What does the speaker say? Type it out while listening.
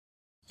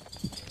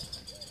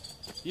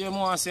Yeah,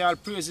 I say all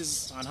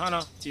praises and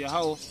honor to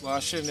Yahweh,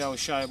 Hashem,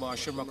 Yahawashi,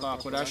 Hashem,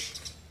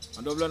 Kodash,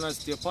 and double honors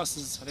to the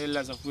apostles and the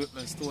elders of Great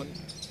and Stone.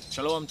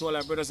 Shalom to all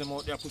our brothers and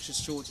out there push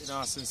the truth in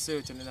all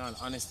sincerity and in all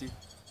honesty.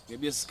 Yeah,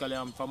 basically,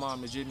 I'm from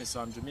Jamaica, so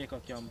I'm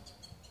Jamaica camp.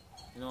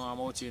 You know, I'm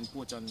out here in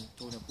Portland,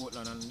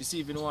 Portland, and this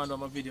evening I want to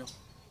do my video.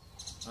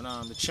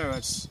 And the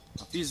chariots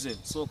of Israel,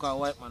 so-called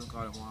white man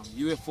call them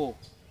UFO,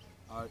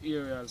 or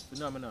aerial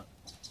phenomena.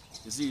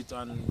 You see it,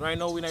 and right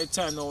now in our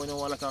time now, we know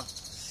a lot of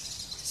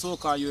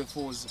so-called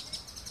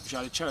UFOs, which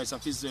are the chariots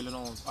of Israel, you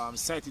know,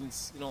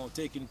 sightings, you know,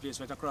 taking place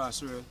right across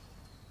the world.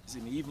 You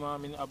see me, even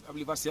I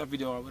believe I see a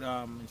video with,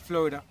 in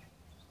Florida,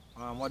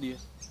 what day,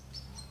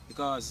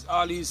 because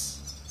all these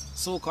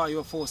so-called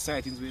UFO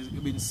sightings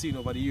we've been seeing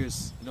over the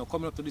years, you know,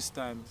 coming up to this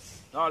time,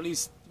 all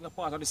these, you know,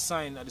 part of the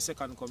sign of the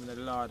second coming of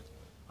the Lord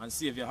and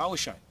Savior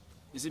Yahawashi.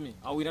 You see me,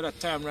 and we're in that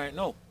time right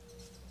now.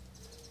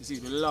 You see,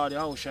 the Lord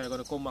Yahawashi is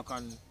going to come back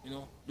and, you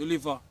know,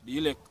 deliver the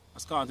elect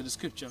as according to the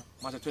scripture,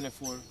 Matthew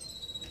 24.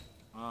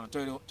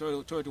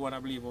 31 I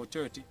believe, or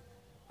 30.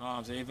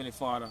 So Heavenly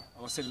Father,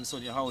 I was telling the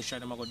Son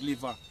Yahawashi, I'm going to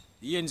deliver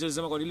the angels,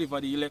 I'm going to deliver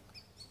the elect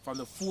from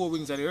the four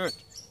wings of the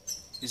earth.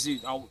 You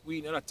see, we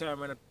in that time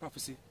when that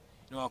prophecy,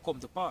 you know, will come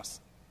to pass.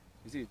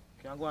 You see,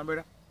 can I go on,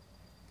 brother?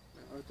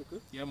 An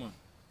article? Yeah, man.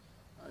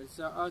 It's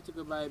an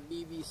article by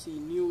BBC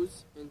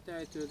News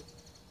entitled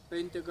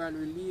Pentagon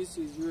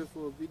releases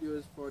UFO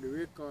videos for the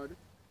record,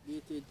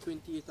 dated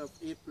 28th of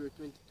April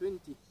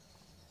 2020.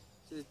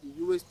 Says the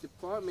U.S.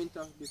 Department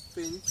of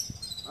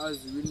Defense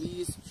has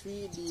released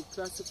 3D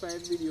classified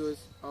videos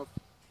of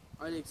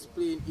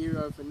unexplained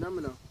aerial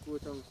phenomena,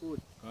 quote unquote.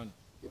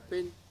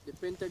 The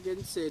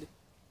Pentagon said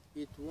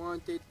it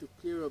wanted to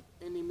clear up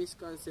any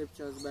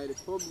misconceptions by the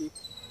public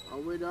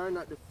on whether or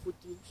not the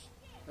footage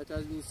that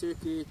has been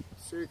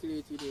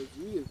circulated was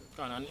real.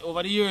 And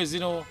over the years,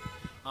 you know,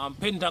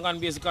 Pentagon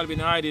basically been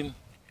hiding,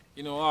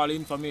 you know, all the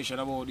information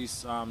about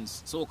this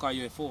so-called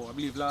UFO. I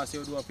believe last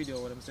year I do a video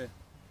where them say,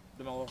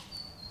 you know,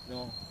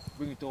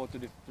 bring it out to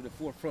the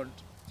forefront,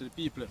 to the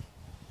people.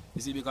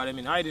 You see, because they've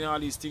been hiding all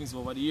these things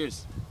over the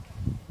years.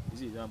 You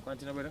see,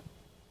 continue, brother.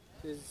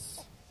 The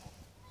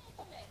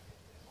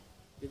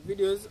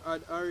videos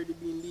had already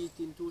been leaked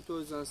in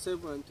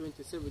 2007 and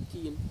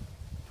 2017.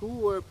 Two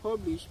were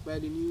published by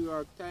the New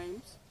York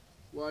Times,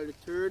 while the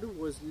third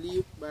was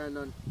leaked by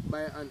an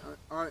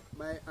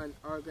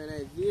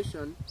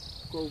organization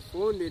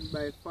co-founded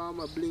by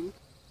former Blink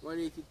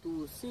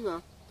 182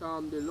 singer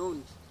Tom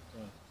DeLonge.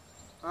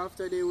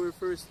 After they were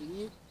first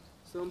leaked,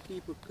 some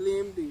people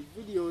claimed the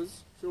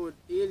videos showed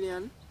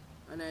alien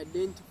and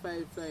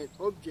identified flying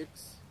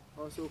objects,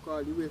 also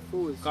called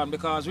UFOs.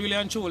 Because really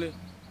and truly,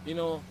 you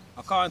know,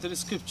 according to the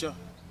scripture,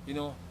 you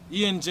know,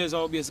 angels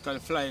are basically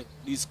fly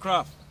these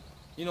craft.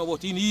 You know,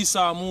 but in the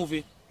Esau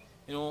movie,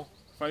 you know,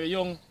 for a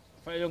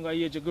younger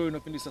age of growing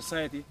up in this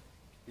society,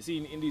 you see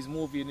in this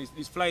movie,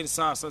 these flying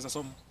saucers are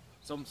some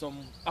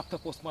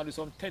octopus model,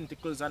 some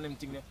tentacles and them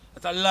things.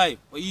 That's a lie.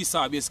 But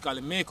Esau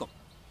basically make up.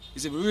 You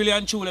see, really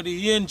and truly,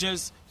 the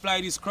angels fly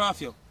this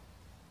craft here.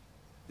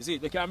 You see,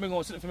 they can bring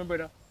out something for my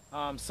brother.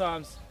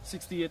 Psalms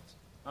 68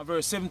 and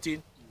verse 17.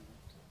 You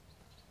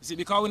see,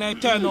 because when I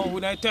turn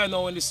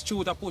now, when this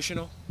truth are pushing,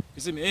 you know,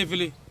 you see me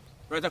heavily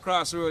right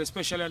across the road,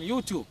 especially on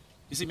YouTube.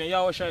 You see me,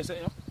 Yahawashi say,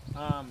 you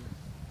know,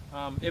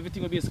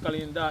 everything will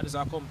basically in darkness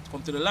will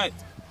come to the light.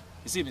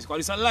 You see me, because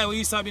it's a lie what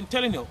Esau been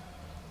telling you.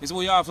 It's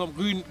where you have some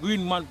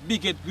green man,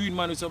 big-head green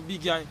man with some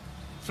big guy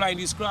flying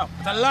this craft.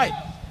 It's a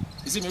lie.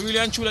 You see me, really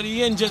and truly,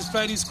 the angels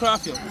fly this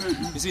craft here.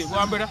 You see, go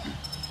on, brother.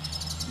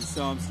 In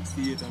Psalm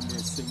 68 and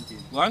verse 17.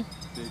 Go on.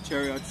 The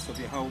chariots of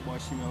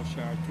Yahawashi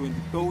are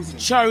 20,000.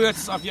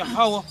 Chariots of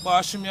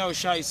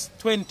Yahawashi is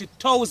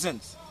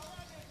 20,000.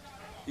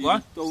 Go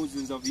on.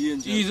 Thousands of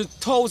angels. These are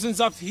thousands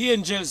of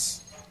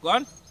angels. Go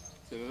on.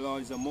 So the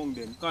Lord is among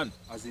them. Go on.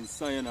 As in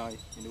Sinai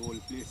in the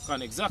holy place. Go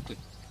on, exactly.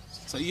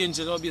 So the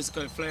angels are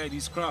basically fly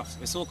these crafts.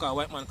 The so-called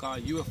white man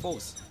called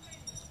UFOs.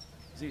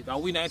 See,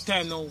 that we in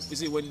time now, you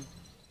see, when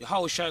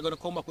Yahawashi are going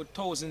to come back with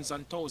thousands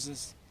and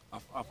thousands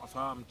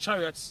of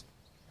chariots,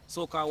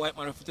 so-called white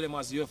man refer to them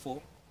as UFO.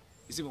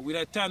 You see me, with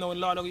that time now when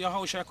Lord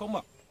Yahawashi come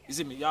back. You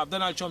see me, you have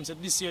Donald Trump said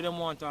this year they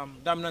want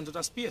dominant out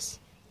of space.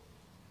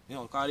 You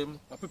know, because them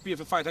are prepared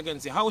to fight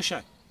against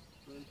Yahawashi.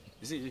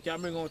 You see, you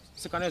can bring out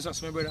 2 Ezra,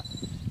 my brother.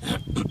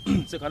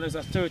 2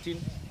 Ezra 13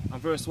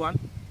 and verse 1.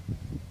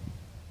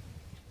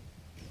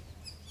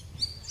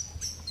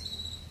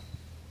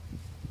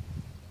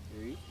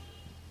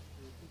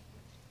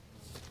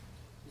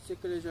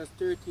 Ecclesiastes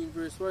 13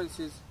 verse 1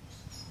 says,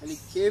 and it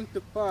came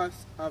to pass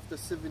after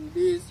 7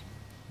 days,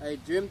 I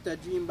dreamt a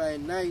dream by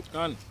night,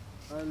 and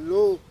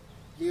lo,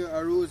 there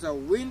arose a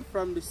wind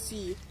from the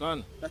sea,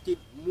 that it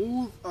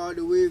moved all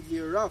the way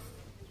thereof.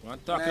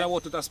 Talking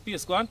about the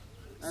space, go on.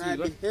 And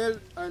I beheld,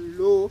 and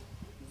lo,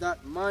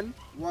 that man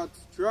walked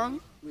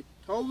strong with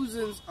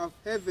thousands of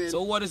heaven.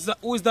 So what is that?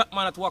 Who is that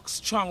man that walks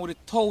strong with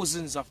the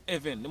thousands of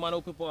heaven? The man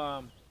who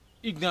people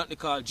ignorantly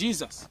call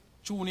Jesus.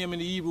 True name in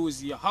the Hebrew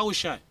is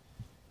Yahawashi.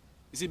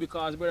 You see,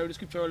 because brother, the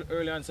scripture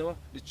earlier and so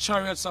the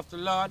chariots of the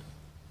Lord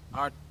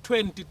are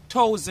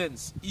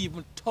 20,000s,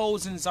 even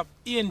thousands of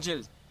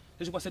angels.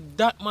 The Scripture said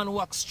that man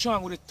walks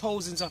strong with the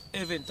thousands of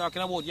heaven,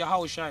 talking about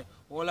Yahawashi,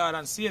 our Lord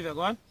and Savior.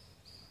 Go on.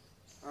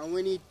 And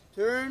when he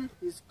turned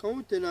his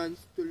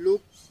countenance to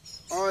look,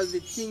 all the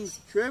things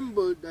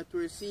trembled that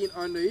were seen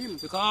under him.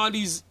 Because all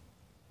these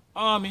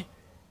army,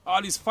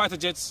 all these fighter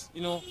jets,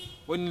 you know,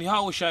 when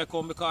Yahawashi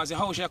come, because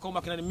Yahawashi come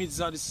back in the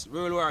midst of this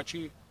World War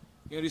III,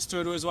 you know, this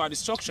Third World War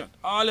destruction,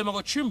 all of them are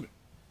going to tremble.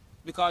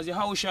 Because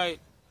Yahawashi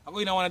are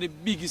going to one of the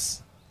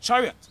biggest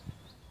chariots.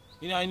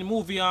 You know, in the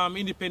movie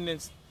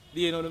Independence,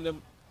 they, you know,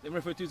 them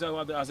refer to it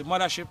as a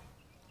mothership.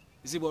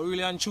 You see, but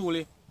really and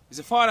truly, it's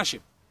a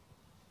fathership.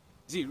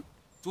 You see,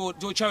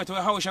 to chariot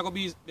where Yahawashi going to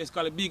be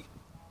basically big,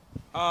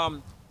 they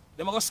are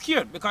going to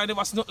scared because they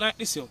was not like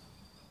this, yo.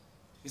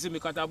 You see,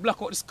 because they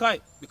block out the sky.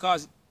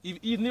 Because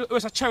even if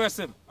there's a chariot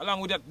them,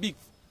 along with that big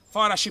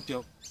fathership, yo.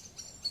 You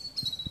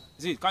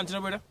see,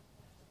 continue, brother.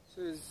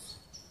 Says,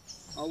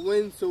 and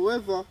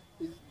whensoever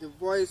the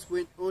voice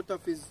went out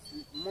of his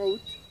mouth,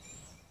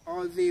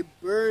 all they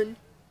burned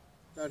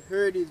that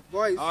heard his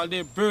voice. All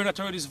they burn that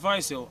heard his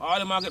voice, yo. All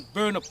them are get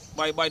burned up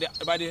by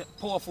the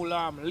powerful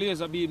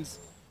laser beams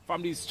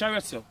from these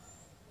chariots, yo.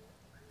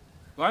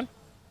 Go on.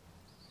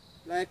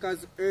 Like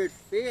as earth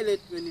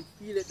faileth when it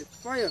feeleth the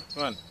fire.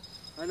 Go on.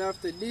 And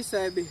after this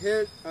I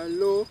beheld, and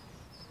lo,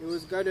 it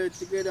was gathered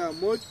together a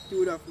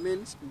multitude of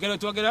men.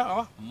 Gathered together,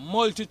 a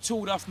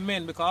multitude of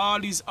men, because all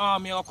these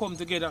armies are come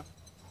together,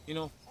 you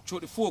know, through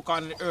the four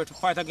corners of the earth to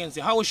fight against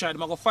the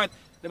Yahawashi.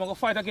 They're going to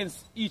fight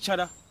against each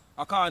other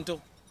according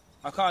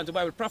to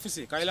Bible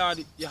prophecy. Because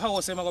Lord,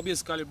 Yahawashi is going to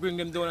basically bring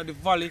them down at the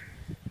valley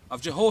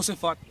of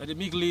Jehoshaphat, at the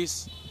Middle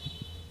East,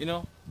 you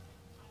know,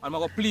 and I'm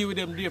going to play with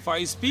them there for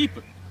his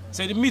people.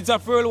 So in the midst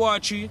of World War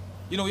III,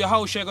 you know,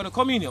 Yahawashi is going to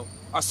come in here.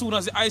 As soon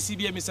as the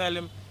ICBM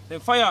missile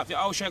them fire off,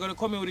 Yahawashi is going to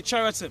come in with the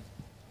chariots. So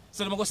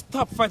they're going to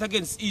stop fight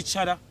against each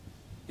other,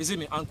 you see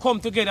me, and come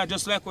together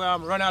just like where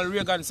Ronald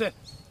Reagan said.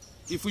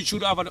 If we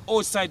should have an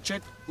outside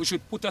threat, we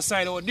should put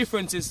aside our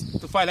differences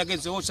to fight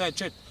against the outside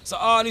threat. So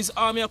all these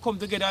armies come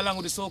together along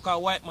with the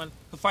so-called white man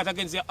to fight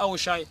against the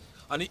Yahawashi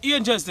and the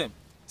angels them.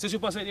 So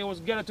people said they was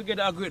gathered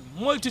together a great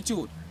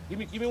multitude. Give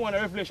me one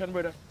Revelation,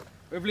 brother.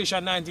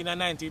 Revelation 19 and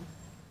 19.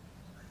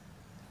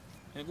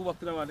 And go back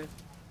to that one then.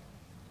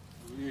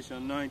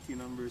 Revelation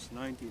 19 and verse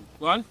 19.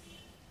 Go on.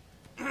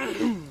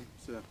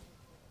 So,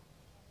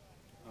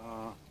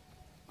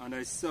 and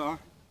I saw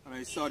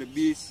the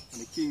beasts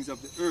and the kings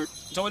of the earth.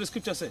 So what the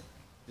scripture say?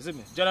 You see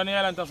me? John on the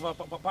island of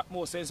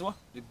Patmos says what?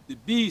 The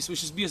beast,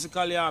 which is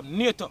basically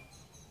NATO,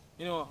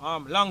 you know,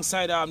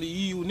 alongside the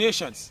EU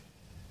nations.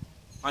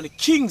 And the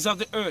kings of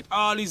the earth,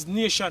 all these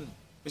nations,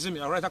 you see me,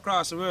 are right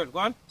across the world. Go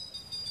on.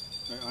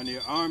 And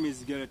their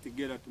armies gathered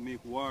together to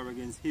make war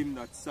against him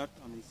that sat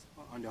on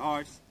the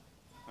horse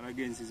and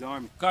against his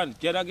army. Can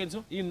get against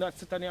him that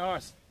sat on the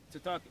horse. To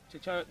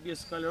chariot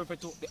basically refer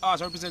to the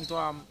horse represent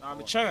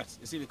the chariots,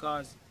 you see,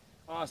 because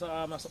horse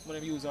something they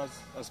use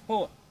as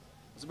power.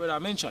 As the brother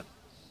mentioned.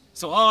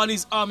 So all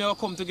these armies will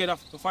come together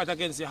to fight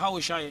against the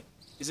Yahawashi,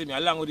 you see me,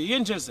 along with the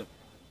angels. You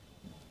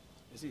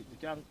see, you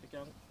can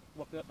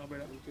work that now,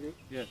 brother. Okay.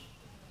 Yeah.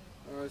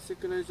 2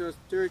 Corinthians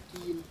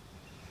 13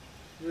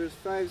 verse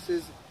 5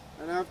 says,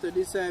 and after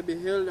this I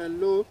beheld,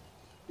 and lo,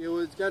 there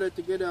was gathered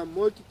together a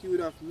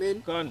multitude of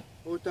men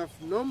out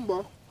of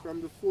number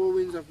from the four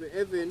winds of the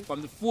heaven.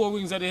 From the four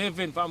wings of the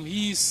heaven, from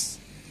east,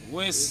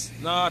 west,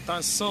 north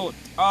and south.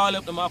 All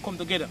of them are come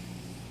together.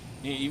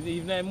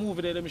 Even I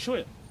move there, let me show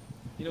you.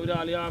 You know, with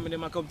all the army,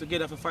 them are come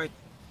together to fight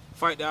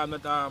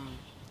that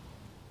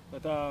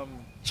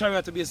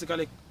chariot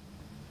basically,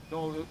 you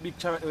know, big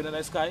chariot in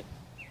the sky.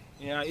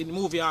 Yeah, in the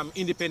movie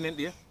Independent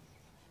there.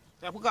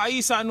 Yeah, because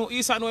Isa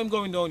know him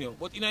going down here.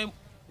 But in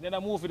the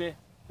movie there,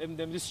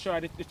 them destroy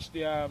the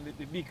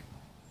big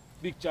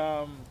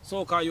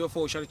so-called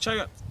UFO, the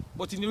chariot.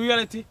 But in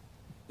reality,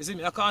 you see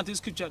me, according to the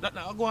scripture, that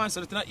now go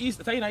answer that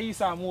in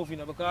Isa movie, you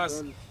know,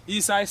 because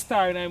Isa is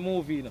star in a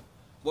movie, you know.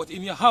 But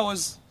in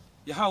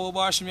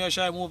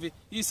Yahawashi movie,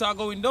 Isa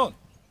going down.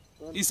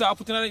 Isa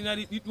put in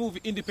the movie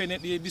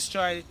Independent, they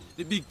destroy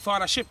the big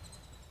fathership.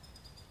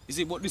 You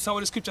see, but this is how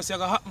the scripture says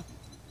going to happen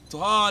to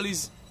all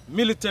these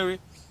military.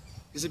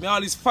 You see,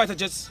 all these fighter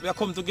jets will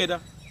come together.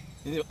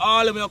 You know,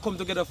 all of them will come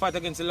together to fight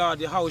against the Lord,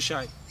 the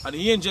Yahawashi, and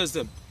the angels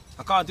them.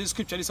 According to the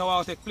scripture, this is how it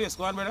will take place.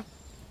 Go on, brother.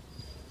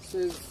 It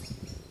says,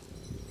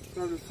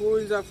 from the four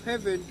winds of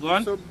heaven,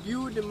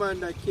 subdued the man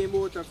that came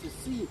out of the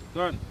sea.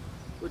 Go on.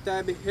 But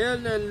I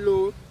beheld, and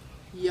lo,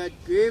 he had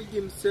graved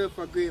himself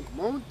a great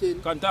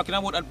mountain. I'm talking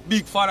about that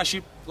big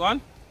fathership. Go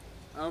on.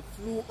 And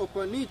flew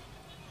upon it.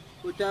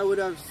 But I would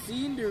have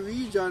seen the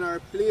region or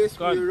place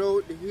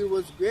whereout the hill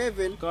was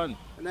graven,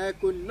 and I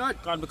could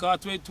not. Because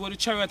to the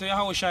chariot of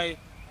Yahawashi,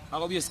 I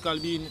will basically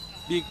being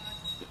big.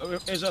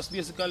 It's just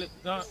basically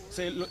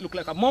say look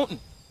like a mountain.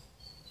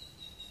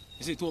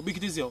 You see, how big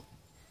it is, yo.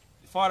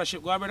 The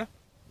fathership, go on, brother.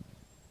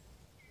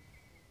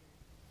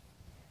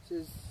 It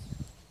says,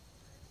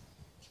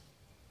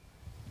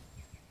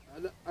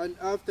 and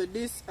after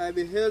this I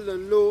beheld,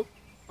 and lo,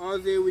 all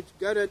they which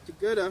gathered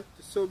together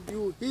to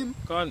subdue him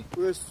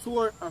were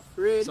sore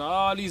afraid. So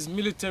all these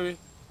military,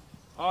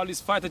 all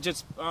these fighter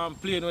jets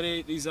playing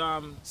where these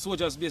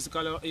soldiers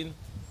basically in,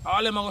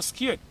 all them are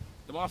scared.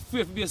 They are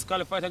afraid to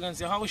basically fight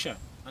against Yahawashi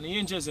and the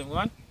angels and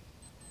one.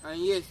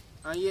 And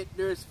yet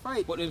there's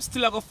fight. But them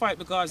still are going to fight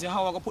because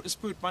Yahweh going put the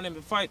spirit on them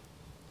to fight.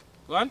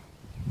 One.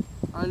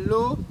 And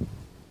lo,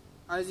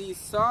 as he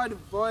saw the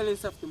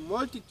violence of the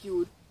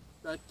multitude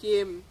that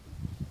came,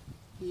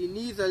 he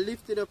neither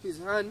lifted up his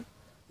hand,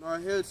 nor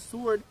held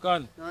sword,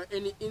 nor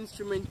any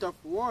instrument of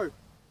war.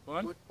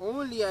 But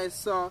only I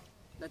saw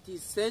that he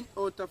sent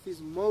out of his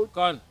mouth,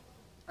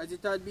 as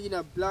it had been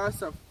a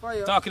blast of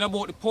fire. Talking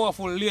about the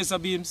powerful laser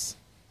beams.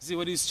 See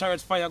what these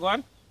chariots fire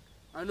gone?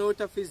 And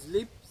out of his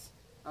lips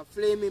a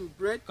flaming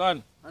breath,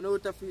 and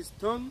out of his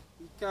tongue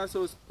he cast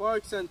out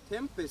sparks and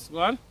tempests.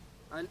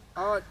 And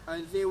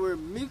they were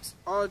mixed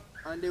out,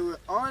 and they were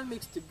all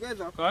mixed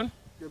together.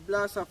 The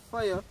blast of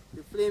fire,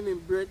 the flaming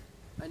breath,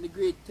 and the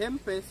great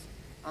tempest,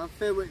 and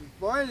fell with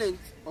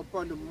violence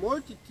upon the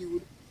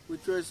multitude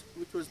which was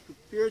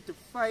prepared to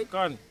fight,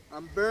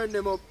 and burned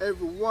them up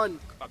every one.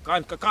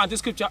 Can't the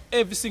scripture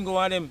every single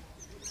one of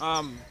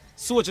them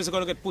soldiers are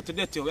going to get put to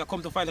death here. We are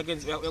come to fight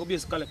against, we are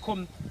basically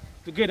come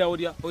together with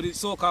the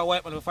so-called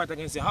white man to fight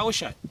against the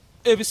Yahawashi.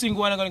 Every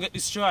single one are going to get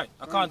destroyed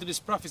according to this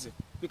prophecy.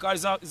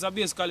 Because it's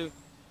basically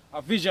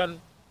a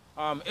vision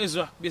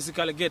Ezra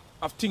basically get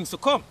of things to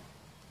come.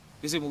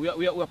 You see,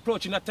 we're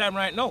approaching that time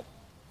right now.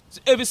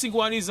 So every single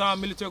one of these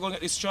military are going to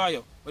get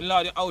destroyed when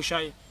Lord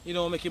Yahawashi, you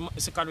know, make him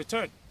a second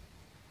return.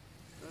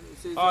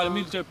 Says, all the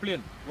military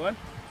plane. What?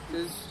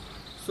 Says,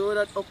 so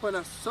that upon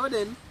a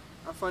sudden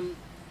of an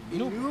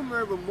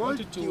innumerable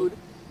multitude,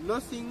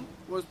 nothing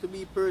was to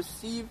be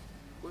perceived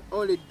but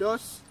only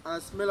dust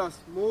and smell of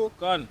smoke.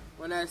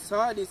 When I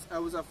saw this, I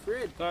was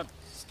afraid.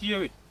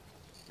 Scary.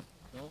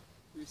 No?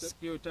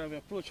 Scary time we're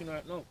approaching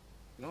right now.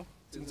 You know?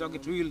 Things are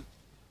getting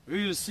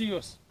real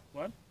serious.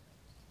 What?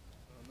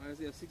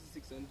 Isaiah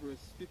 66 and verse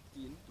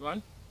 15.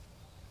 One.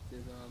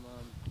 Says,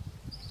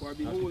 for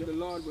behold, the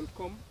Lord will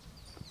come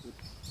with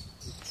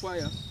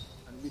fire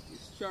and with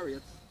his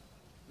chariots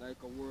like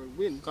a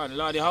whirlwind. The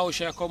Lord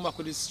Yahawashi come back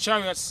with his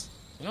chariots,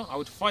 you know, and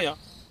with fire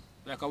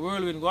like a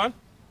whirlwind. Go on.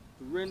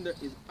 To render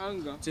his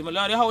anger. See, my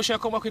Lord Yahawashi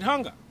come back with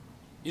hunger.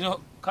 You know,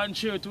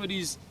 contrary to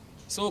these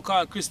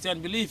so-called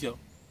Christian belief, yo.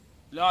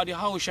 Lord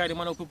Yahawashi, the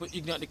man of people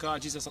ignorant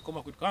because Jesus come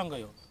back with hunger,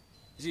 yo.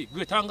 You see,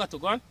 great hunger to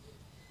go on.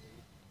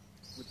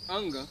 With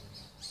anger,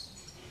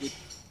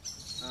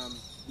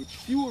 with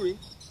fury,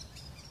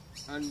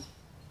 and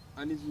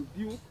his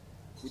rebuke,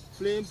 with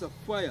flames of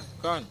fire.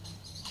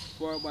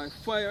 For by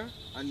fire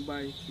and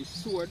by his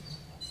sword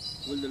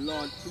will the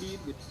Lord plead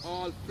with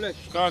all flesh.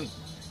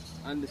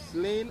 And the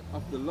slain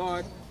of the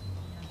Lord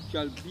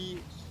shall be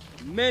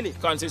many.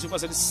 So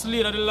the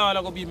slain of the Lord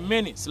are going to be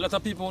many. So a lot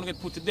of people want to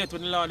get put to death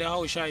when the Lord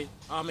Yahawashi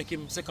make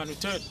him second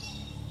return.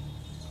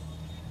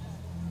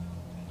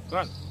 Go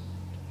on.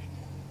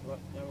 What?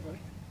 Yeah, okay.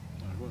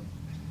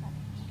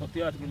 Talk to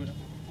the article, brother.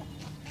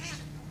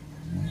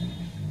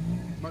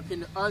 Back in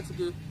the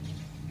article,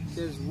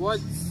 says what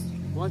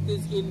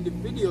is in the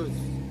videos.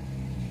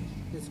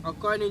 It's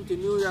according to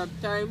New York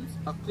Times,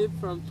 a clip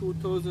from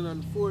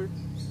 2004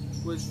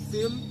 was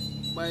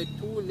filmed by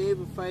two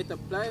naval fighter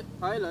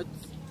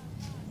pilots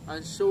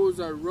and shows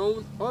a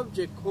round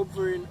object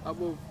hovering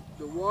above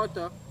the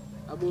water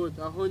about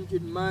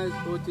 100 miles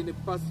out in the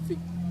Pacific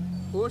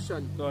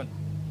Ocean.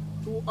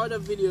 Two other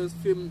videos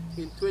filmed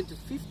in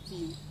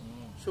 2015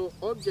 show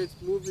objects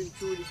moving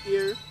through the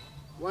air,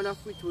 one of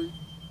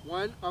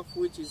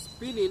which is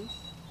spinning.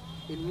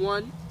 In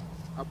one,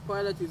 a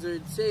pilot is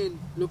heard saying,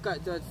 "Look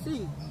at that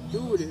thing,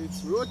 dude,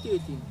 it's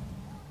rotating."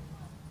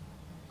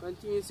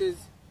 Continues, says,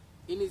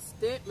 in its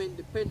statement,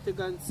 the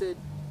Pentagon said,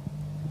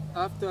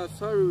 after a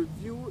thorough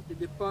review, the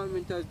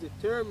department has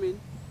determined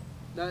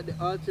that the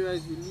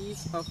authorized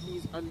release of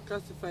these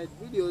unclassified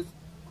videos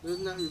does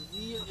not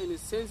reveal any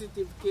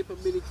sensitive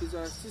capabilities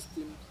or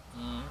systems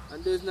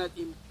and does not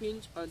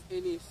impinge on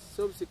any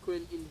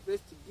subsequent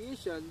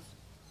investigations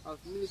of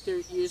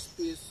military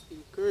airspace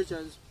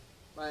incursions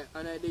by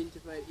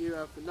unidentified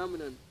aerial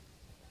phenomenon.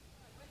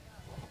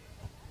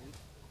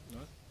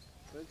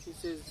 He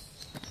says,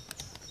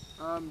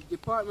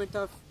 Department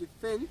of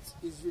Defense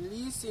is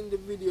releasing the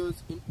videos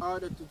in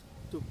order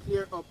to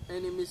clear up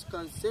any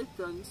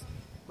misconceptions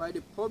by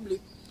the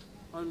public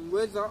on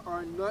whether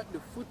or not the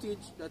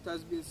footage that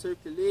has been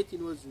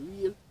circulating was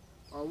real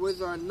or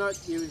whether or not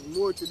there is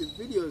more to the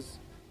videos.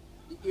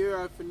 The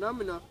aerial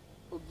phenomena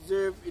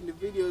observed in the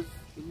videos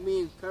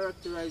remain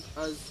characterized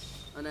as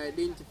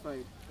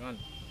unidentified.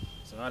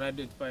 So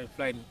unidentified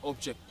flying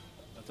object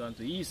that's on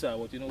to ESA,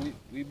 but you know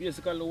we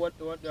basically know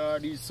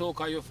what these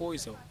so-called UFO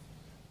is.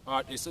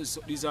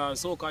 These are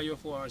so-called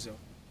UFO also.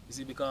 You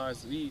see,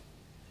 because we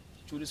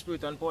through the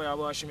spirit and power of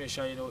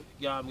Yahawashi, you know,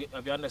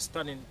 have the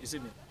understanding, you see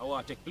me, of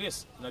what take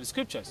place in the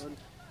scriptures.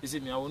 You see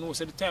me, I know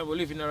so the time we're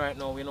living in right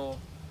now, you know,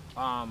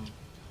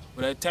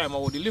 with the time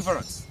of our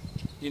deliverance.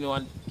 You know,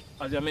 and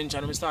as I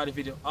mentioned when we started the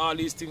video, all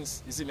these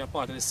things, you see me, are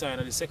part of the sign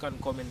of the second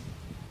coming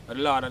of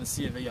the Lord and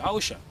Savior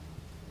Yahawashi. You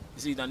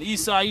see, and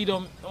Esau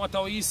Edom, no matter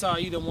how Esau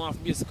Edom want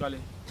to basically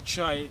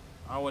try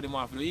or what they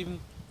want to do. Even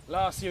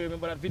last year,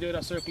 remember that video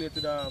that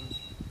circulated and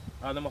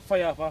them a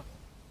fire for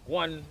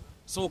one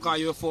so-called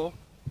UFO.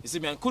 You see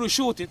me, and couldn't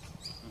shoot it.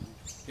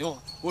 You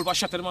know, whole bunch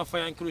shot them on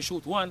fire and couldn't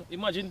shoot one.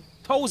 Imagine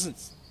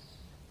thousands.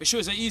 It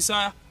shows that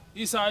Esau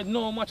had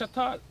no much at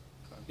all.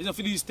 It's not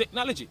for this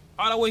technology.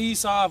 All the way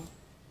Esau have,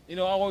 you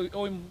know,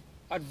 how him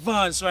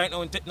advanced right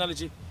now in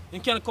technology. You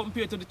can't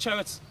compare to the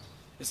chariots.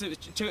 You see, the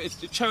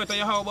chariot of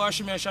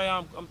Yahawashi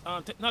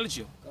and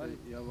technology.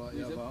 You have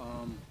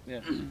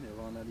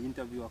an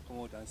interview come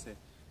out and say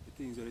the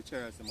things that the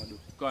chariots do,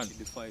 it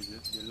defies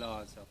the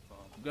laws of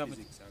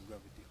physics and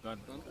gravity.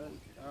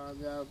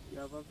 You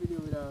have a video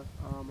with a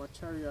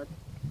chariot.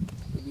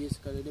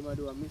 Basically, they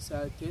do a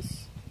missile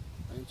test,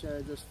 and the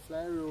chariot just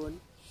fly around,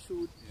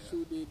 shoot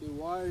the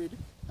warhead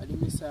at the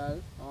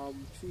missile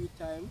 3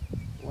 times,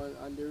 one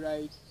on the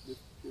right, the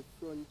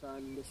front,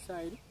 and the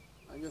side,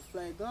 and just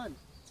fly gone.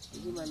 You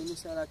see, man, the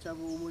missile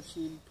travel much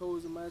in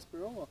 1,000 miles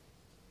per hour.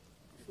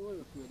 Sure,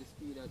 the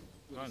speed of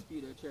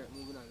the chariot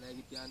moving on, like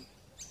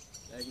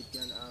it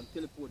can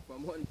teleport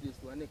from one place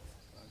to the next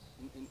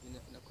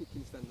in a quick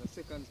instant, in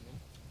seconds.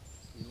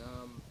 In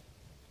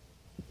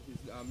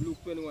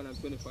Luke 21 and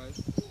 25,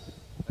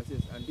 it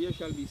says, "And there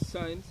shall be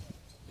signs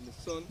in the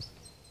sun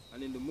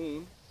and in the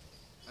moon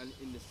and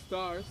in the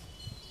stars,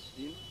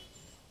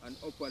 and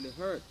upon the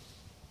earth,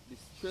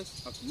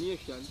 distress of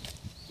nations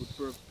with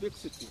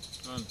perplexity,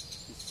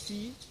 the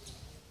sea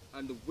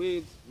and the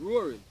waves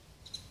roaring,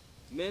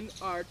 men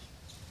hearts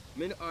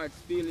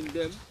failing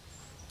them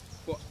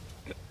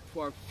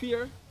for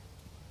fear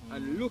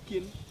and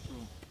looking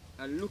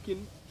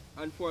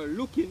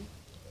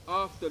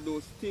after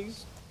those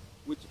things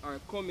which are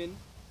coming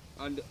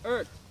on the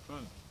earth.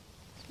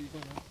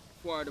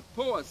 For the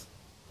powers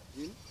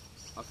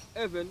of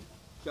heaven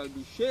shall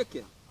be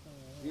shaken,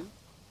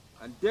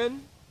 and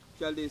then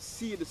shall they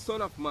see the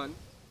Son of Man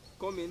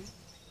coming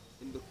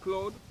in the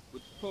cloud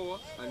with power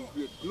and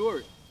great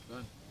glory."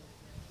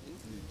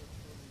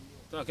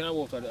 Talking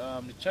about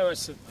the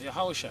chariots of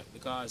Yahawashi,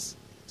 because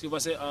people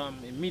say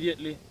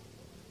immediately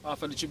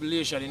after the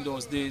tribulation in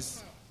those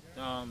days,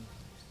 you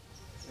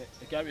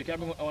can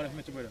bring one of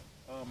me to brother.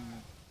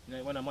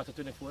 When I'm at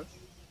 24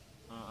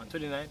 and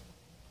 29.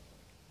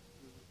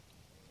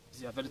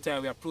 See, after the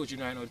time we are approaching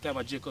right now, the time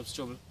of Jacob's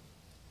trouble,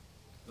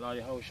 Lord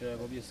Yahawashi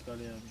will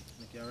basically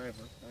make you arrive.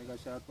 I got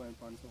a short point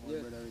on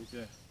someone, brother.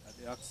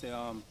 They ask say,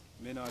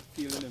 may not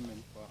feel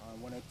element for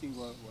one of the things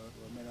what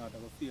may not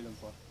have a feeling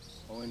for.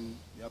 But when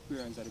the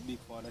appearance of the big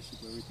father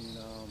ship were written in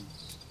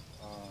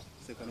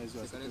Second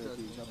Ezra chapter.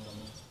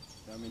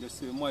 I mean, just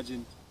to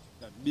imagine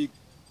that big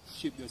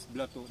ship just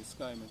black out the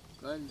sky, man.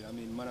 I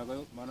mean, man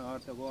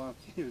have to go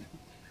and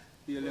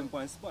feel them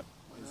on spot.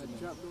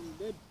 Drop them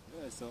dead.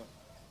 Yeah, so,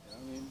 I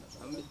mean,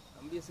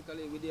 I'm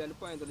basically with the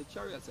point of the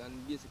chariots,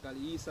 and basically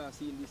Esau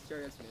seeing these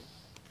chariots,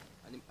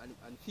 man,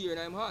 and fear in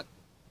him heart.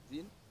 See?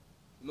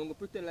 I'm not going to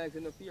pretend like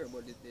there's no fear,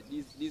 but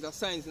these are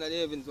signs in the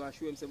heavens that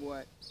show him, say,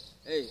 boy,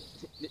 hey,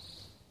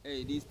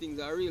 these things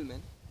are real,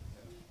 man.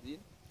 See?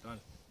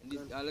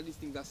 And all of these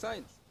things are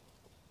signs.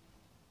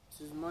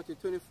 This is Matthew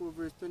 24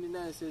 verse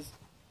 29 says,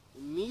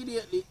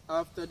 "Immediately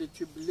after the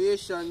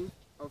tribulation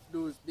of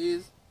those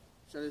days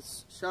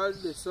shall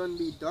the sun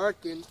be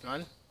darkened,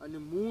 and the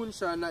moon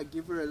shall not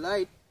give her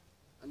light,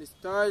 and the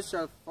stars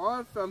shall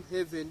fall from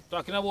heaven."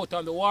 Talking about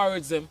the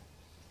warheads them,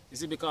 you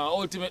see, because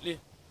ultimately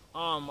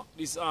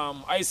this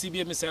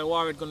ICBM missile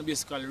warhead going to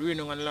basically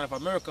raining on the land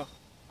of America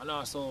and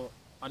also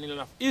on the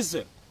land of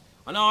Israel.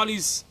 And all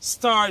these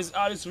stars,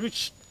 all these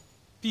rich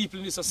people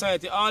in this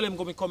society, all of them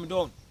going to be coming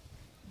down.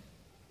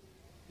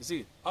 You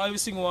see, every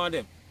single one of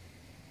them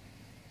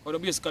going to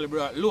basically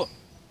brought low.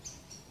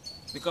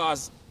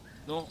 Because,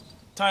 you know,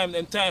 time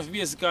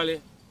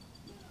basically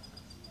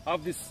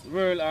of this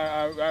world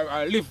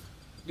or live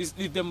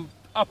them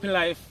happy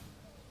life,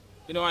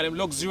 you know, and them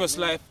luxurious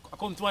life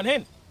come to an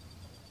end.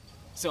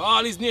 So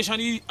all these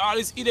nations, all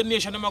these hidden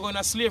nations, them are going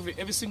to slavery.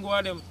 Every single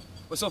one of them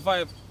will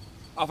survive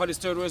after this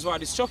third world war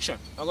destruction.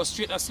 They go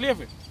straight to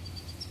slavery.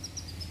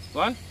 Go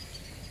on. It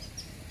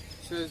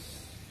says,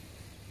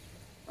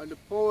 "And the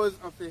powers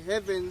of the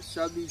heavens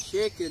shall be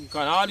shaken."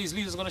 Because all these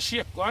leaders are going to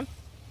shake. Go on.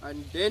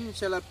 "And then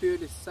shall appear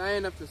the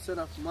sign of the Son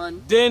of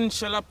Man." Then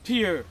shall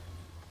appear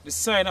the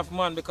sign of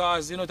man,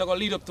 because, you know, they're going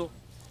to lead up to,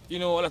 you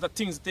know, a lot of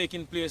things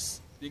taking place.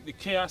 The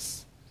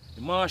chaos,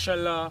 the martial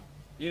law,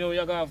 you know,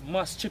 you're going to have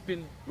mass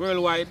chipping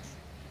worldwide,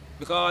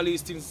 because all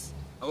these things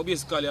are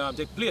basically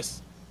take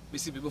place.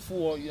 Basically,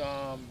 before you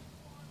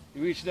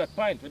reach that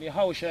point, when your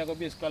house shall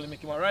basically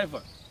make him a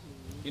rival.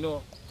 You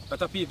know, a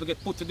lot of people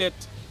get put to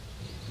death,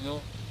 you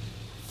know,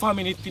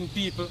 famine hitting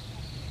people,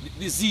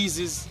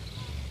 diseases.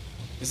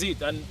 You see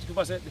it? And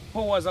people say the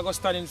powers are going to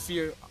stand in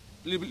fear,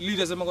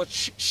 leaders are going to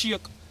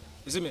shake,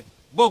 you see me,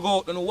 bug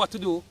out, don't know what to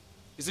do.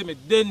 You see me,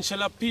 then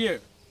shall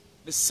appear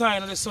the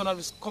sign of the Son of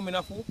his coming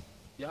of who?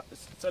 Yeah, the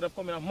Son of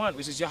coming of man,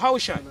 which is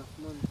Yahawashi.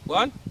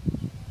 One.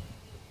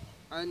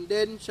 And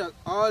then shall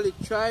all the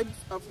tribes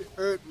of the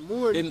earth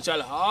mourn. Then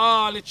shall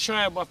all the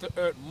tribe of the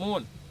earth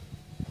mourn.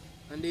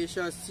 And they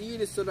shall see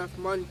the Son of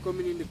Man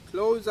coming in the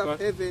clouds of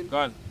heaven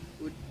Gone.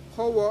 with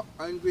power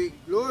and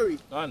great glory.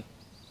 Gone.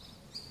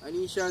 And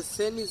he shall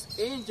send his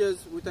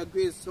angels with a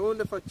great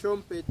sound of a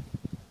trumpet,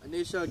 and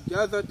they shall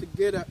gather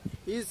together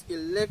his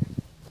elect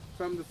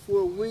from the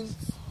four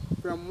winds,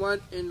 from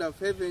one end of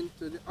heaven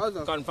to the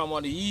other. Come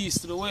from the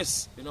east to the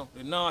west, you know,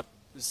 the north,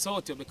 the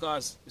south,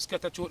 because we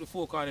scatter throughout the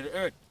four corners of the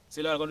earth.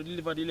 So Lord is going to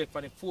deliver the elect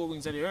from the four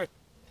winds of the earth.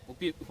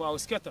 Before I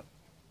was scatter.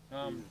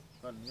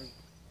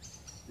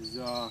 Is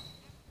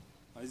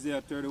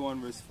Isaiah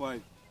 31 verse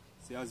 5.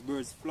 See, as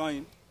birds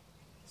flying,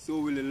 so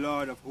will the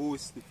Lord of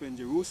hosts defend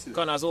Jerusalem.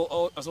 Because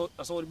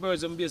as how the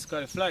birds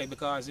basically fly,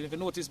 because if you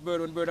notice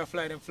when birds are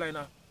flying,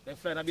 they're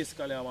flying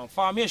basically on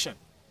formation.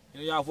 You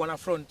know, you have one up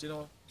front, you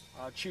know,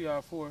 or 3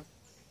 or 4,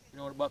 you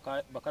know, back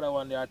of the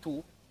one there are 2.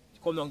 You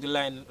come down the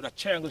line with a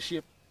triangle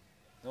shape,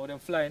 you know, them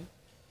flying.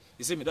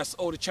 You see me, that's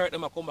how the chariot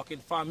them come back in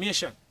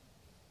formation.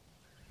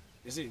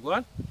 You see, go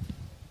on.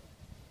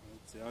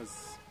 See,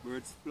 as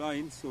birds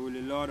flying, so will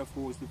the Lord of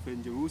hosts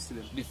defend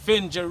Jerusalem.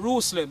 Defend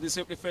Jerusalem. This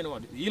is defend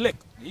what? The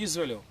elect, the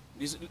Israel.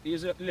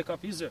 The elect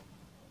of Israel.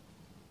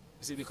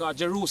 You see, because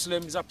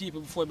Jerusalem is a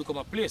people before it become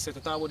a place. So to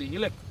talk about the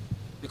elect.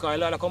 Because the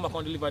Lord come back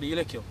and deliver the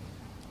elect.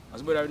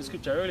 As brother read the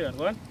scripture earlier,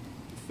 go on.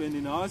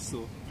 Defending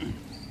also,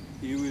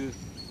 he will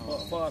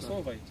pass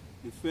over it.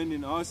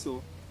 Defending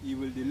also, he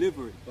will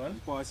deliver it. Go on.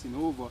 And passing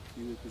over,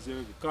 he will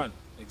preserve it. Can,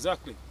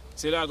 exactly.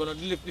 So the Lord going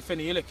to defend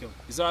the elect.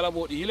 It's all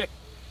about the elect.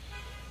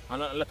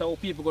 And a lot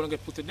of people going to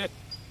get put to death.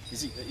 You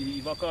see,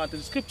 even according to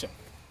the scripture.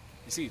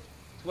 You see,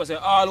 because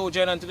all who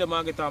join unto them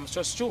and get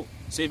just true.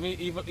 So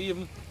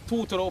even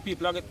 2 to the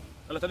people, get,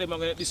 a lot of them are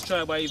going to get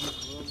destroyed by even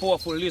the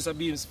powerful laser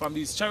beams from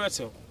these chariots.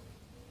 Can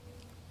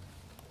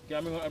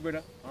you bring up,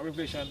 brother?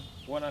 Revelation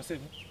 1 and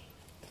 7.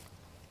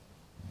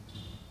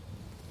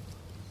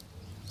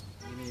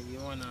 You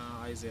want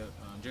Isaiah,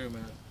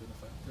 Jeremiah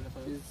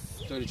 25,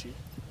 33.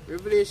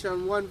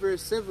 Revelation 1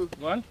 verse 7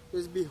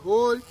 says,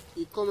 Behold,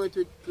 he cometh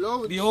with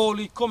clouds. Behold,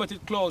 he cometh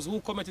with clouds. Who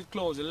cometh with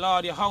clouds? The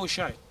Lord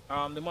Yahawashi,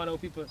 the man who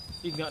people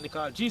ignorantly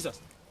call Jesus.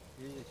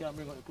 You can't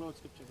bring out the cloud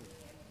scripture.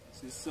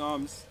 This is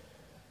Psalms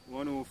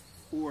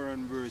 104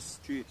 and verse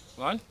 3.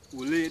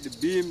 Who laid the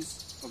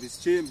beams of his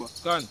chamber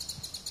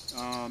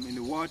in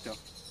the water,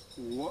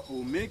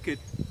 who make it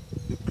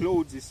the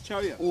clouds his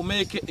chariot. Who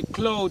make it the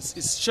clouds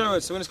his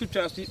chariot. So when the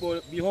scripture speaks,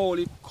 behold,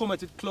 he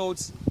cometh with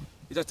clouds,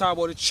 it's a talk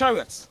about the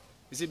chariots.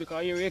 You see,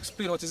 because here we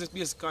explain what is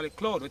basically a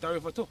cloud, what I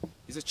refer to.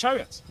 It's a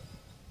chariot.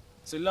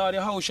 So Lord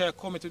Yahawashi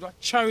cometh with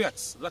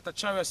chariots, a lot of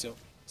chariots.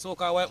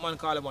 So-called white man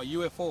call them a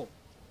UFO.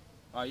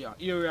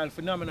 Aerial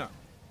phenomena.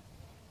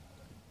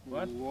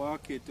 What?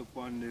 Walk it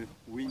upon the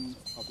wing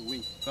of the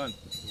wind. Can.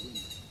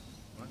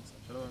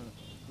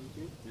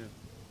 Yeah.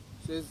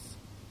 Says,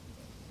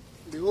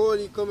 Behold,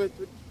 he cometh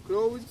with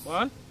clouds.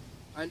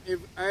 And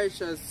every eye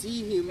shall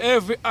see him.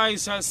 Every eye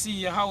shall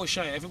see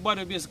Yahawashi.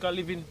 Everybody basically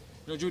living,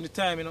 you know, during the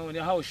time, you know, when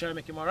Yahawashi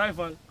make him a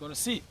rival, gonna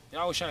see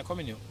Yahawashi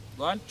coming here.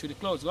 Go on, through the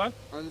clouds, go on.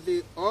 And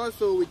they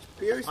also which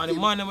pierced him. And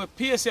the man that will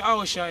pierce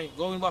Yahawashi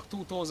going back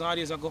 2,000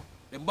 years ago,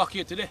 they back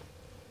here today.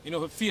 You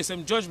know, face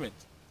them judgment.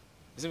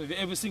 You see me,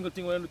 every single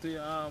thing we do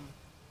to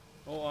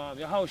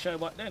Yahawashi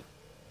back then.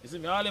 You see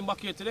me, all them back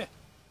here today.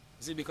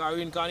 You see, because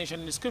reincarnation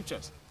in the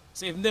scriptures.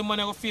 So if them man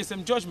will face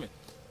them judgment.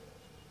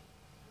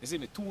 You see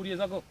me, 2 days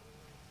ago.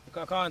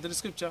 Because according to the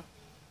scripture,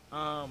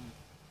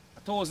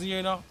 1,000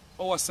 years now,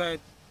 our side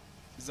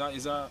is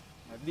a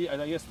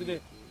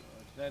yesterday.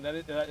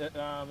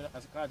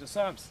 As according to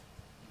Psalms.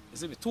 You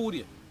see me, 2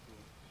 days.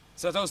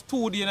 So that was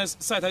 2 days in the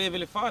sight of the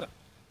Heavenly Father.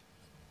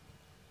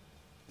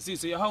 You see,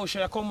 so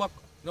Yahawashi come back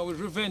now with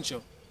revenge.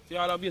 If you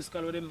all are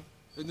basically with them,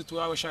 the 2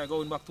 Yahawashi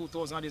going back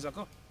 2,000 years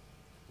ago.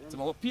 So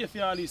I'm going to pay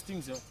for all these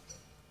things.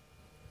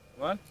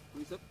 What?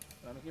 What's up?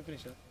 I can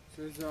finish that.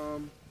 Says,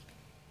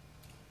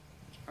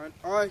 and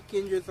all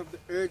kindreds of the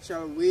earth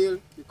shall wail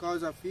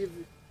because of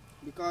him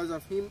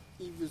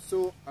even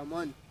so a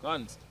man.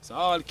 Guns. So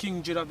all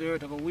kindreds of the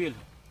earth have a wail.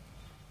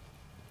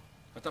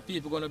 But the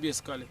people going to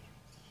basically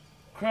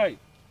cry. You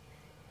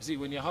see,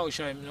 when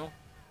Yahawashi, you know,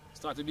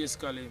 start to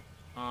basically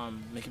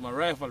make him a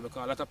rival,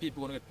 because a lot of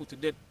people going to get put to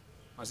death,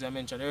 as I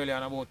mentioned earlier,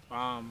 about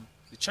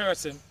the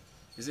chariots.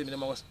 You see, they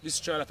must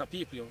destroy a lot of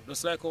people.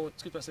 Just like how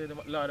Scripture says, the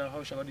Lord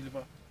Yahawashi will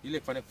deliver the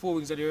elect from the 4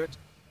 wings of the earth.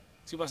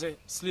 Scripture says,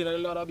 slain of the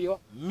Lord will be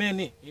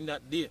many in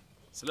that day.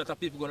 So a lot of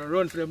people going to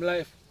run for them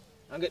life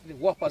and get the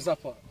whopper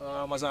zapper,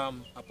 as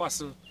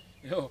Apostle,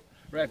 you know,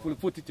 rightfully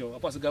put it,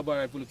 Apostle Gabriel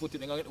rightfully put it,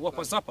 they're going to get the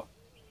whopper zapper.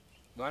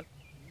 Go on.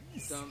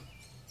 It's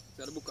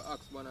the book of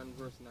Acts 1 and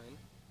verse 9.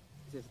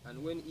 It says,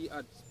 and when he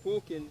had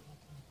spoken,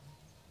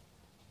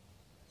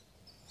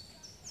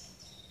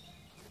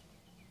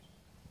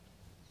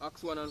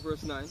 Acts 1 and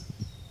verse 9,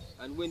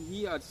 and when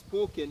he had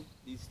spoken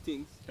these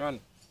things,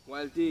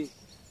 while they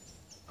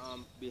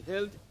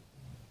beheld,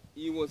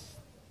 he was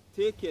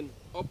taken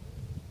up,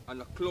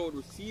 and a cloud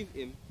received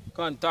him.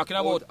 Talking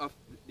about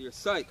their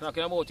sight.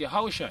 Talking about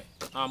Yahawashi.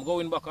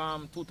 Going back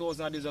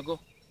 2,000 years ago.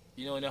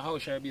 you know, in the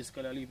house,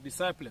 basically leave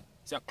discipling.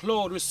 See, a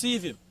cloud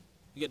receive him.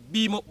 He get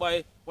beamed up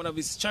by one of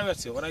his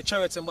chariots here, one of the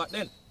chariots him back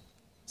then.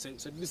 So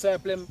the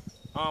disciple him,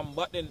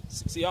 back then,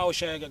 see how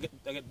I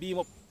get beamed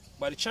up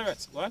by the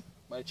chariots, what?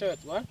 By the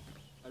chariots, what?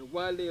 And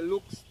while they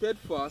look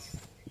steadfast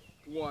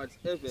towards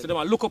heaven, so them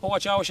look up and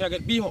watch how I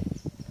get beamed up.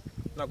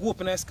 Now go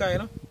up in the sky, you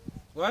know?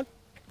 What?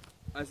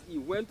 As he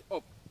went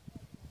up,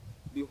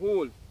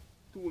 behold,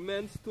 two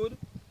men stood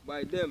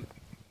by them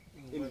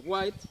in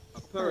white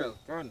apparel,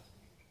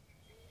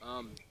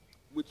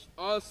 which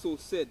also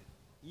said,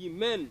 Ye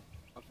men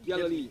of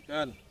Galilee,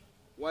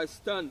 why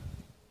stand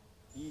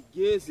ye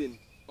gazing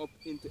up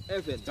into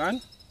heaven?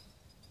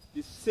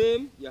 The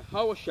same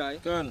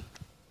Yahawashi,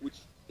 which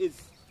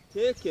is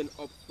taken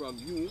up from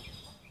you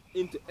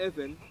into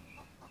heaven,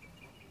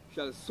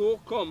 shall so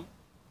come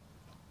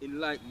in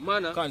like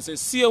manner. Can say,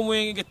 see him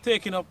when he get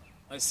taken up,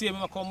 I see him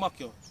when I come back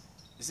here.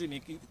 You see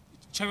me,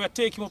 chariot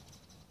take him up,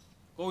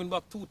 going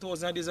back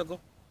 2,000 years ago,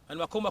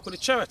 and I come back with the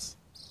chariots.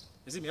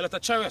 You see me, a lot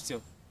of chariots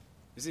here.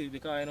 You see,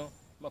 because you know,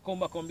 I come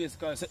back on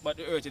basically set back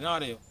the earth in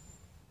order here.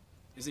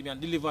 You see me, and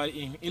deliver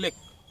him, elect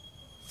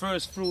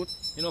first fruit,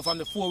 you know, from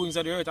the four wings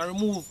of the earth, and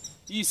remove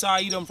Esau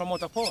Edom from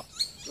out of power.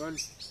 You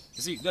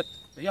see, that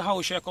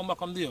Yahawashi come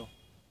back on there.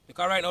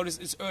 Because right now,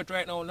 this earth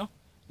right now, no?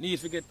 Need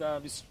to get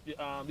this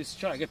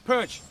child, get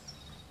purged.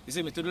 You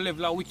see me, to the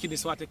level of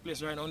wickedness what take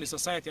place right now in the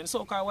society. And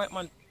so-called white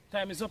man,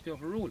 time is up here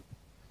for rule.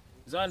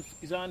 He's an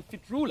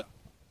unfit ruler.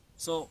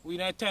 So we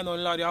need time now,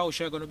 Lord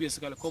Yahawashi going to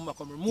basically come back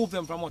and remove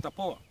them from out of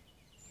power.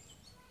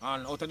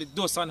 And out of the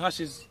dust and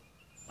ashes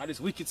of this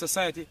wicked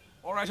society,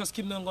 our righteous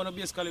kingdom going to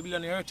basically build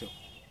on the earth here.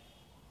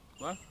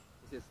 What?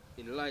 It says,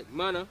 in like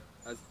manner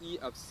as ye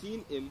have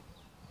seen him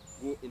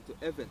go into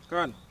heaven.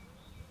 Come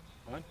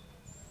on.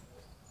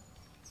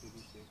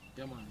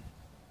 Yeah, man.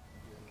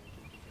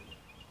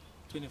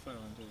 25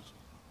 and 30.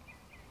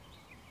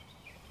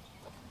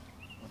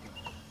 Okay.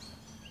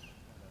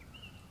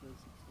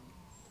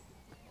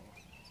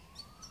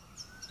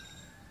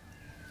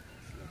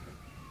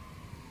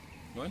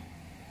 What?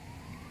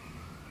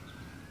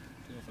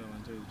 25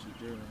 and 32,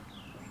 Jeremiah.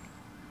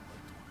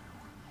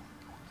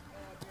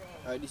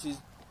 Alright, this is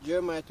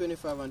Jeremiah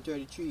 25 and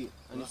 33.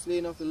 And the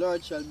slain of the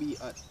Lord shall be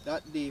at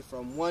that day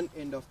from one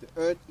end of the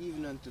earth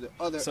even unto the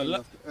other end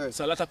of the earth.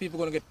 So a lot of people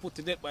are going to get put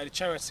to death by the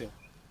chariots here.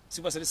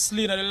 See, but the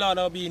slain of the Lord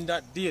will be in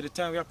that day, the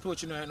time we're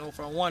approaching right now,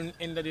 from one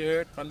end of the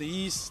earth, from the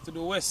east to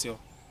the west here,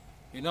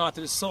 the north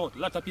to the south. A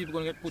lot of people are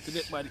going to get put to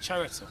death by the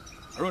chariots here.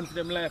 Run for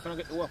them life and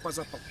get the weapons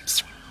up.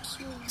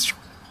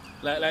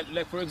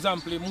 Like for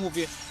example, the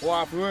movie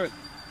War of the World.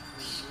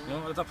 You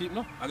know, a lot of people,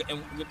 no? I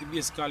get the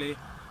basically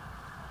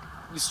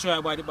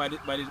destroyed by the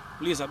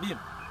laser beam.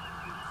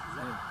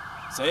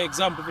 So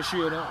example for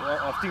sure, you know,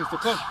 of things to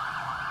come.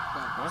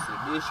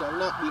 They shall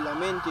not be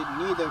lamented,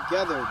 neither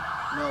gathered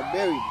nor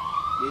buried.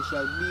 They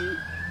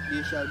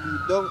shall be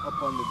dung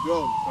upon the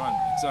ground.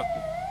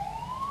 Exactly.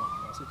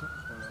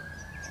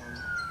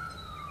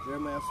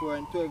 Jeremiah 4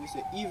 and 12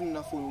 says, even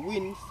a full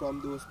wind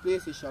from those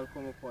places shall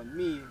come upon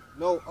me.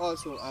 Now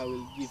also I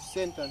will give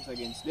sentence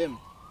against them.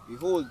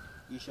 Behold,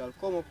 he shall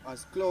come up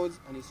as clouds,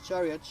 and his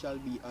chariot shall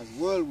be as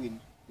whirlwind.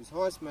 His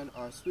horsemen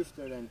are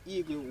swifter than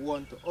eagle,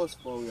 one to us,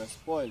 for we are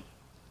spoiled.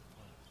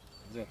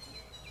 Exactly.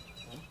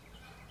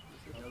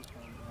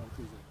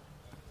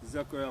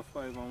 Zechariah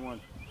 5 and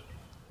 1.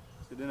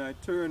 So then I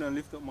turned and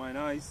lifted up mine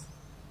eyes,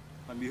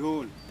 and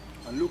behold,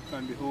 and looked,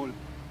 and behold,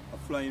 a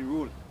flying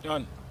roll.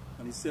 John.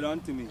 And he said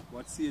unto me,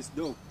 what seest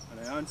thou? And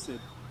I answered,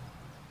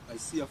 I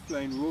see a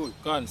flying roll.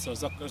 Gone. So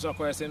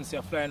Zechariah said, see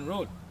a flying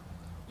roll.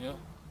 You know?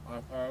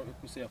 Or you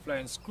could say a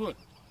flying scroll.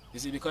 You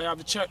see, because you have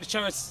the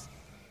chariots.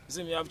 You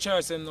see, you have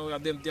chariots and now you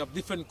have them, they have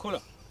different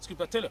color.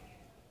 Scripture tell you.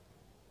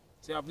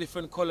 So you have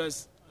different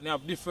colors and they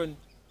have different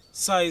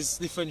size,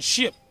 different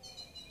shape.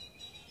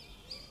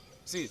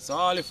 See, so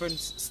all different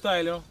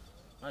style, you know,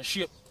 and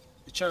shape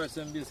the chariots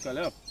and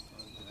basically have.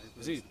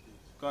 You see,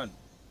 gone.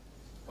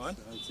 What?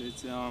 It's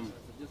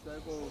just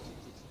like how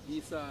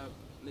these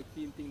like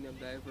thing them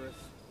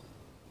diverse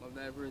of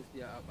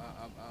diversity of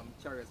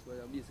chariots,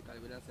 where basically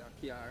we don't say a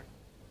car,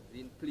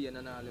 in plane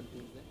and all them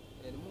things.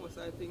 And the most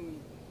I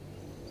think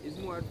is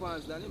more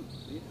advanced than him.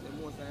 See?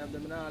 The most I have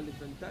them in all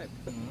different types.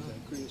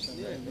 creation.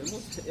 Yeah, the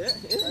most,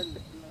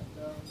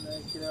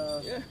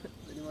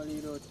 And when they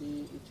lead out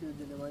the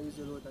children, they use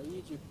the road of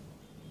Egypt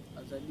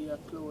as a day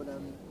of cloud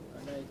and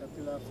a night a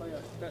pillar of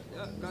fire.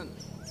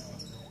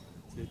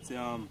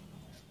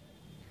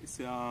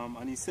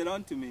 And he said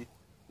unto me,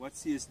 what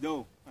seest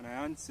thou? And I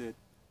answered,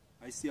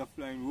 I see a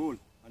flying roll,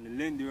 and the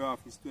length thereof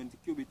is 20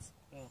 cubits,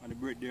 and the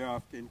breadth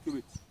thereof 10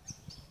 cubits.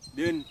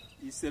 Then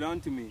he said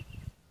unto me,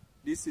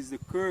 this is the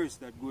curse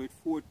that goeth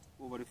forth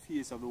over the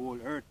face of the whole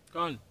earth.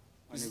 Gone.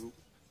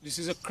 This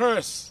is a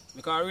curse,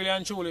 because really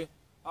and truly,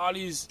 all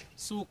these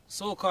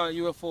so-called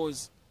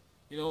UFOs,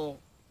 you know,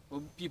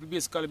 people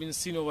basically been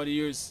seen over the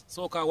years,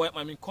 so-called white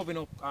man been covering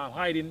up and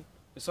hiding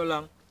for so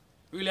long,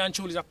 really and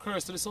truly is a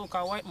curse to the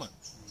so-called white man.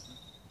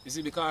 You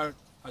see, because,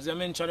 as I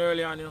mentioned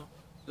earlier, you know,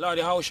 Lord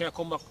Yahawashi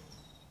come back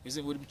You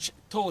see, with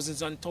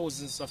thousands and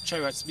thousands of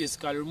chariots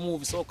basically remove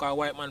the so-called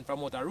white man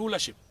from out of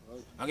rulership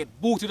and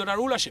get booted out of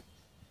rulership.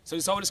 So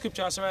this is how the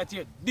scripture says right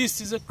here.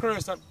 This is a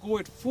curse that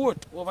goeth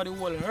forth over the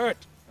whole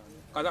earth.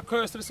 Because a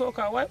curse to the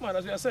so-called white man,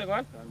 as we are saying,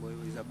 God.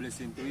 It's a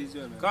blessing to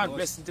Israel, man. God,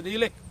 blessing to the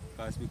elect.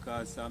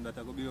 Because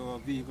that will be our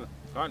vehicle.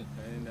 God.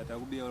 And that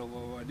will be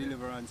our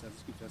deliverance, as the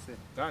scripture says.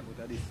 God.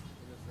 But that is.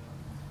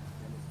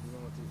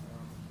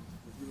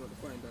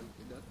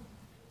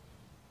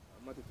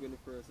 Matthew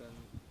 21st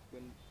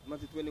and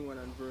Matthew 21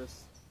 and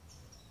verse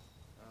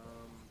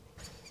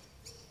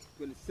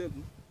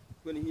 27,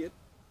 28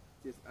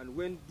 says, and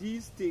when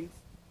these things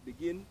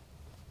begin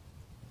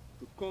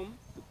to come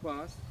to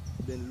pass,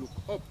 then look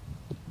up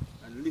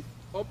and lift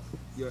up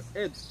your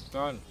heads,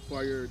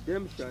 for your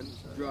redemption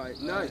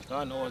draweth nigh.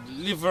 Our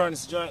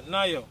deliverance draweth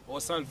nigh, our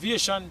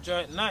salvation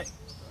draweth nigh.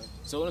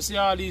 So when you see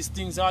all these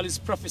things, all these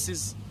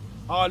prophecies,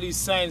 all these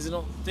signs, you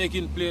know,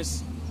 taking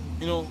place,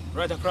 you know,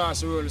 right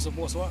across the world, you're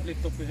supposed to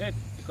lift up your head,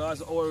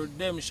 because our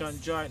redemption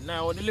draweth nigh,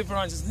 our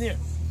deliverance is near.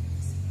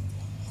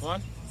 Go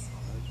on.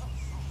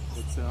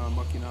 It's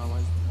back in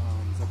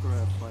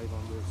Zechariah 5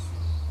 and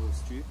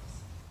verse 3.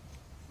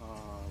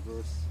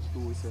 Verse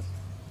 2 it says,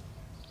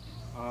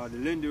 the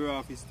length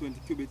thereof is 20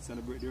 cubits and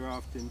the breadth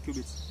thereof 10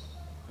 cubits.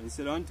 And he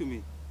said unto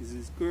me, this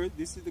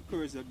is the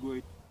curse that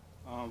goeth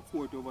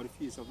forth over the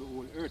face of the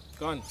whole earth.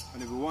 Gone.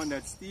 And every one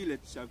that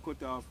stealeth shall be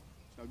cut off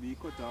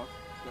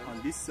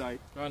on this side,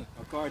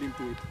 according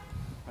to it.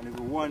 And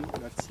every one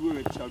that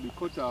sweareth shall be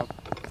cut off,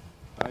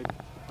 right,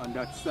 on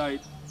that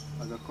side,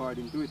 as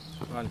according to it.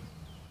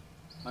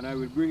 And I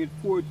will bring it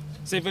forth.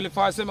 So if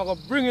I say I'm going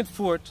to bring it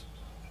forth,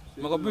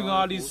 I'm going to bring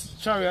all these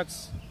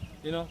chariots,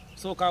 you know,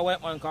 so-called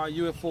white man called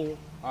UFO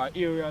or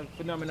aerial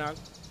phenomenon.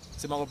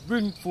 So I'm going to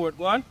bring it forth,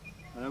 go on.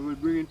 And I will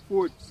bring it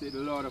forth, say the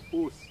Lord of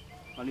hosts,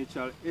 and it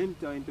shall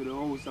enter into the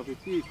house of the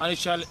thief. And it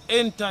shall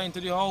enter into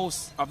the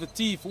house of the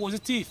thief. Who is the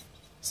thief?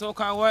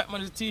 So-called white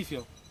man is the thief,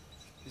 yo.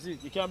 You see,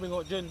 you can't bring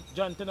out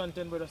John 10 and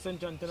 10, brother. St.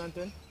 John 10 and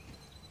 10.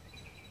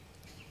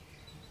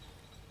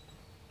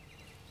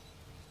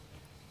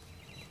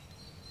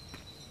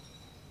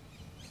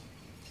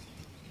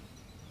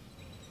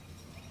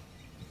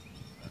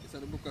 It's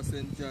in the book of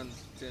St. John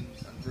 10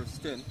 and verse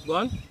 10. Go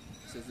on. It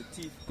says, the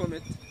thief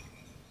cometh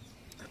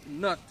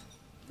not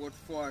but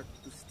for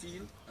to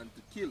steal and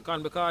to kill.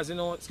 Because, you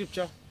know,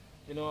 scripture,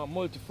 you know,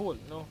 multifold,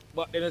 you know.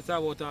 But then it's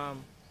about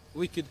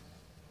wicked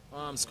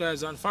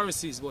scribes and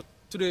Pharisees. But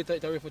today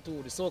it refers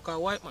to the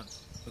so-called white man.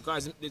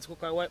 Because the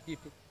so-called white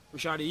people,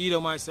 which are the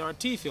Edomites, are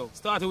thief, yo.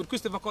 Started with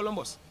Christopher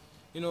Columbus,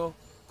 you know,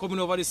 coming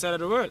over this side of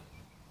the world.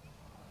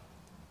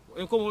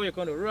 When come over here,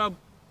 can do rob,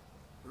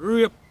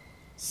 rape,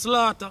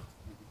 slaughter.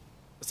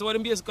 That's what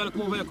them basically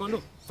come over here can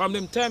do. From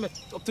them time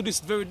up to this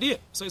very day.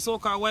 So the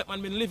so-called white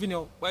man been living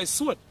here by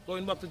sword,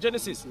 going back to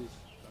Genesis.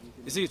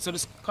 You see, so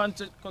this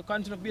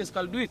continue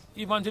basically do it,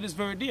 even to this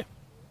very day.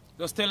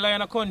 Just tell lie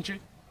in a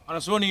country and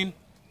just run in,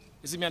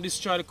 you see me, and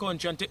destroy the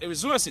country and take the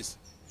resources.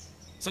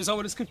 So that's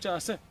what the scripture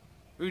says.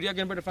 Read it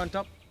again, brother, from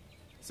top.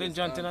 St.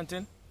 John 10 and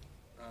 10.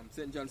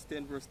 St. John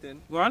 10 verse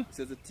 10. Go on. It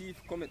says, the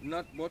thief cometh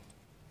not but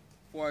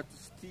for to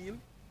steal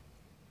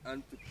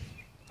and to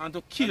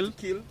kill.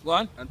 Go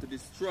on. And to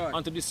destroy.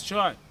 And to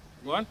destroy.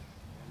 Go on.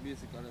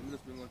 Basically, let me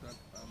just bring out that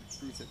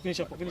precept. Finish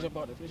up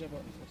about it.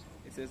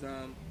 It says,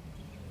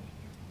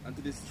 and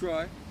to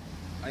destroy,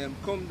 I am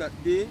come that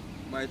they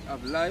might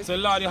have life. So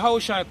Lord, how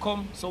shall I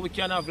come so we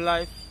can have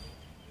life?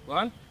 Go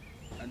on.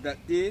 And that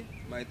they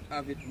might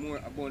have it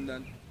more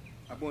abundantly.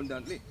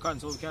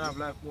 So we can have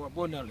life more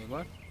abundantly. Go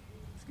on.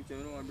 Scripture,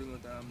 you know, I bring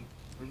out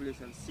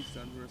Revelation 6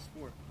 and verse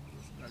 4.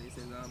 And it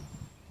says,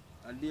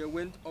 and there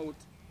went out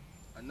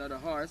another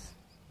horse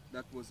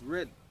that was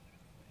red,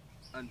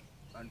 and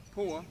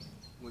power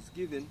was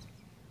given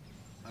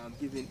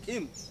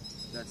him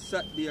that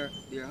sat there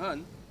their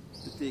hand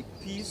to take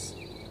peace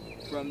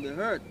from the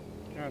earth,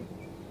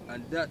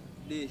 and that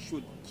they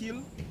should kill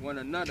one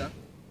another,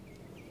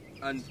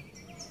 and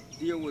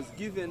there was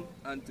given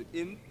unto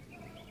him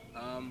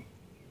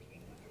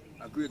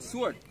a great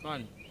sword.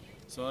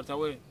 So that's the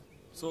way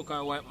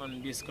so-called white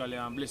man basically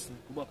blessing.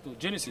 Go back to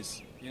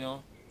Genesis, you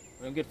know,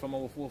 we get from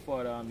our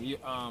forefather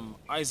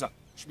Isaac,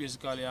 which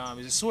basically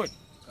is a sword.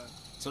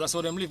 So that's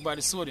how them live, by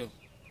the sword. Yo.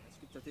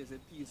 Scripture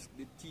says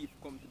the thief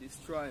come to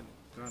destroy me.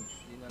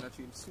 You know, that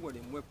him sword,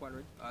 him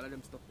weaponry, all of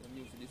them stuff them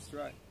use to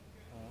destroy.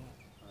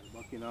 And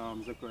back in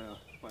Zechariah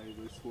 5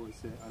 verse 4 it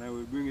says, and I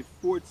will bring it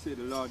forth, say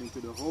the Lord, into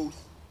the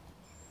house,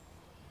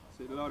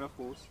 say the Lord of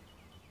hosts,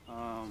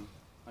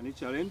 and it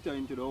shall enter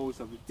into the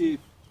house of the thief.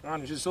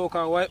 And which is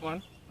so-called white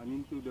man. And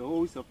into the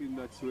house of him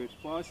that sweareth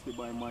falsely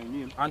by my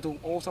name. And to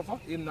house of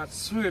him that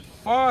sweareth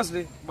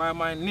falsely by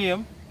my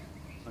name.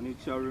 And it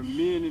shall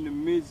remain in the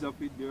midst of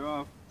it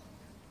thereof,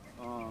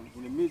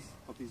 in the midst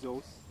of his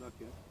house,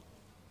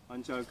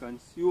 and shall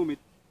consume it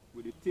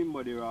with the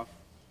timber thereof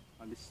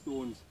and the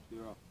stones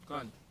thereof.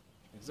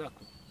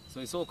 Exactly. So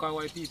it's so-called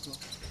white people,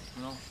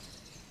 you know,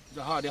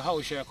 the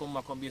house shall come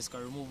back and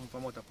basically remove them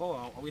from out of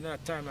power. We're in a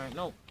time right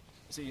now.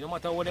 See, no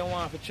matter what they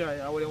want to try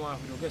or what they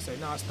want to do, guess what,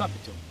 now stop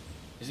it.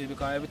 You see,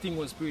 because everything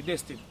was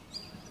predestined,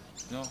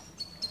 you know,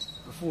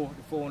 before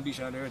the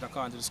foundation of the earth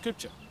according to the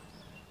scripture.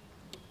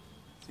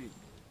 See?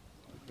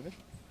 Okay.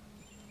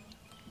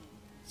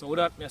 So with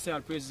that, I say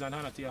all praises and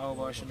honor to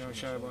Yahawashi,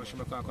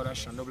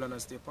 Yahawashi, and double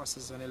honors to the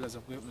apostles and elders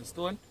of Great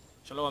Stone.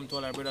 Shalom to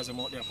all our brothers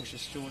out there push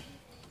us through.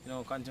 You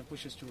know, continue to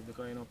push us through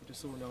because, you know, pretty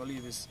soon they're going to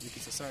leave this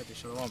wicked society.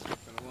 Shalom.